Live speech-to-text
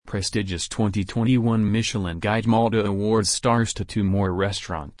Prestigious 2021 Michelin Guide Malta awards stars to 2 more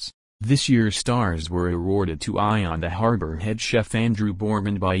restaurants. This year's stars were awarded to Eye on the Harbour head chef Andrew Borg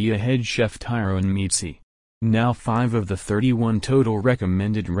and Bahia head chef Tyrone Mizzi. Now 5 of the 31 total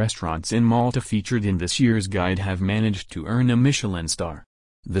recommended restaurants in Malta featured in this year's guide have managed to earn a Michelin star.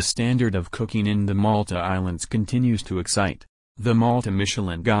 The standard of cooking in the Malta Islands continues to excite. The Malta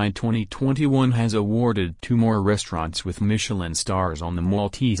Michelin Guide 2021 has awarded 2 more restaurants with Michelin stars on the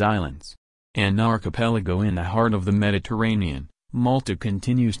Maltese Islands. An archipelago in the heart of the Mediterranean, Malta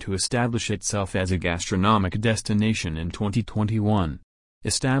continues to establish itself as a gastronomic destination in 2021.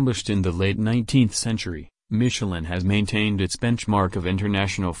 Established in the late 19th century, Michelin has maintained its benchmark of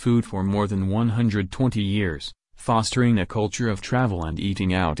international food for more than 120 years, fostering a culture of travel and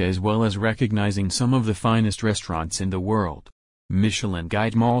eating out as well as recognizing some of the finest restaurants in the world. Michelin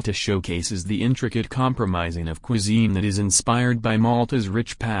Guide Malta showcases the intricate compromising of cuisine that is inspired by Malta's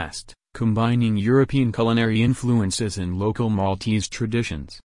rich past, combining European culinary influences and local Maltese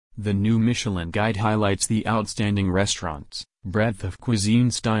traditions. The new Michelin Guide highlights the outstanding restaurants, breadth of cuisine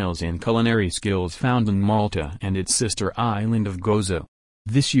styles and culinary skills found in Malta and its sister island of Gozo.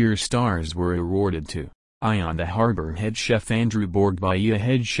 This year's stars were awarded to Eye on the Harbour head chef Andrew Borg, Bahia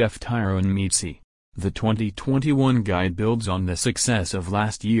head chef Tyrone Mizzi. The 2021 guide builds on the success of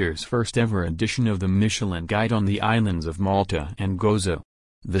last year's first-ever edition of the Michelin Guide on the islands of Malta and Gozo.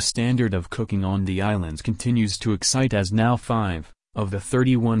 The standard of cooking on the islands continues to excite as now 5 of the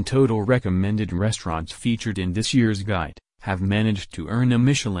 31 total recommended restaurants featured in this year's guide have managed to earn a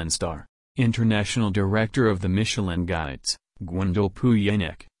Michelin star. International director of the Michelin Guides, Gwendal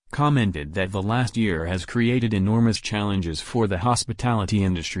Puyanek, commented that the last year has created enormous challenges for the hospitality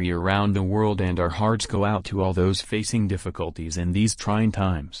industry around the world and our hearts go out to all those facing difficulties in these trying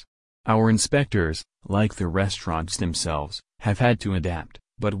times. Our inspectors, like the restaurants themselves, have had to adapt,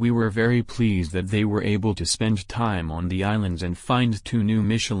 but we were very pleased that they were able to spend time on the islands and find 2 new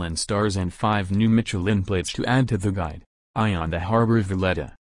Michelin stars and 5 new Michelin plates to add to the guide. Eye on the Harbour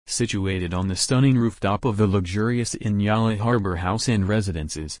Valletta, situated on the stunning rooftop of the luxurious Inyala Harbour House and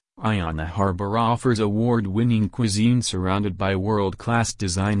Residences, Eye on the Harbour offers award-winning cuisine surrounded by world-class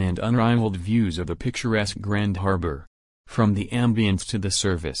design and unrivaled views of the picturesque Grand Harbour. From the ambience to the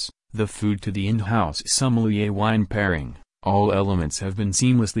service, the food to the in-house sommelier wine pairing, all elements have been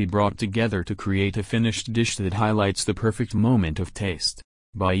seamlessly brought together to create a finished dish that highlights the perfect moment of taste.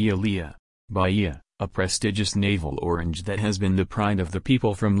 Bahia Leah. Bahia, a prestigious naval orange that has been the pride of the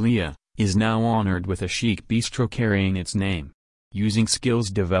people from Leah, is now honored with a chic bistro carrying its name. Using skills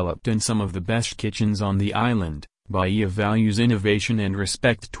developed in some of the best kitchens on the island, Bahia values innovation and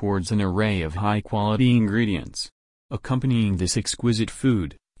respect towards an array of high-quality ingredients. Accompanying this exquisite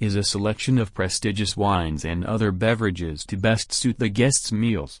food is a selection of prestigious wines and other beverages to best suit the guests'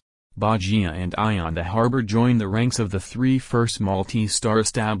 meals. Bahia and Eye on the Harbour join the ranks of the 3 first Maltese star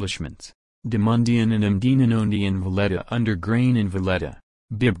establishments, De Mundian and Mdinanondi in Valletta under Grain in Valletta,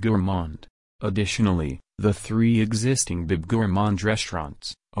 Bib Gourmand. Additionally, the 3 existing Bib Gourmand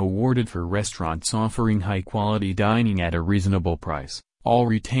restaurants, awarded for restaurants offering high-quality dining at a reasonable price, all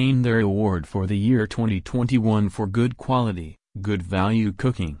retain their award for the year 2021 for good quality, good value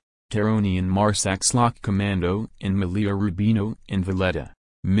cooking. Teroni and Marsac Slock Commando and Malia Rubino in Valletta.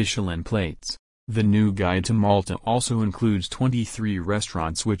 Michelin plates. The new guide to Malta also includes 23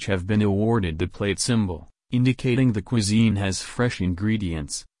 restaurants which have been awarded the plate symbol, indicating the cuisine has fresh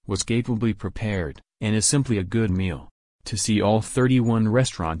ingredients, was capably prepared, and is simply a good meal. To see all 31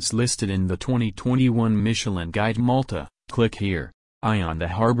 restaurants listed in the 2021 Michelin Guide Malta, click here. Eye on the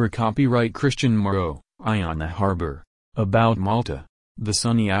Harbour. Copyright Christian Moreau. Eye on the Harbour. About Malta. The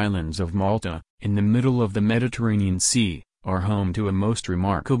sunny islands of Malta, in the middle of the Mediterranean Sea, are home to a most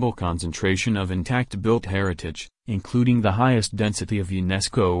remarkable concentration of intact built heritage, including the highest density of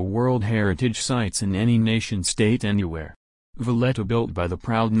UNESCO World Heritage Sites in any nation-state anywhere. Valletta, built by the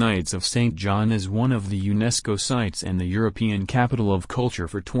proud Knights of St. John, is one of the UNESCO sites and the European Capital of Culture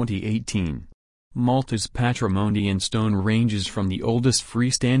for 2018. Malta's patrimony in stone ranges from the oldest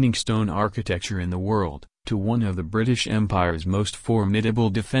freestanding stone architecture in the world, to one of the British Empire's most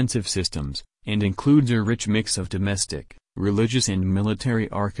formidable defensive systems, and includes a rich mix of domestic, religious and military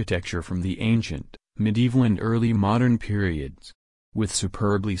architecture from the ancient, medieval and early modern periods. With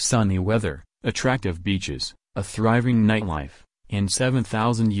superbly sunny weather, attractive beaches, a thriving nightlife, and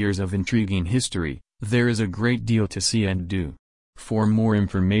 7,000 years of intriguing history, there is a great deal to see and do. For more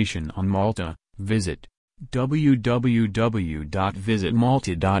information on Malta, visit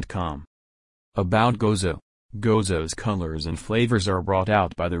www.visitmalta.com. About Gozo. Gozo's colors and flavors are brought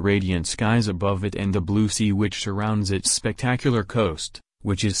out by the radiant skies above it and the blue sea which surrounds its spectacular coast,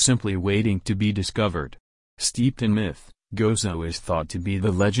 which is simply waiting to be discovered. Steeped in myth, Gozo is thought to be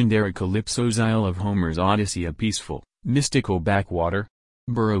the legendary Calypso's Isle of Homer's Odyssey, a peaceful, mystical backwater.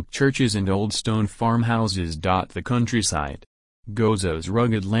 Baroque churches and old stone farmhouses dot the countryside. Gozo's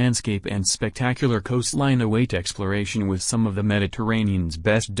rugged landscape and spectacular coastline await exploration with some of the Mediterranean's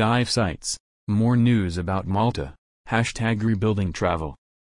best dive sites. More news about Malta. #RebuildingTravel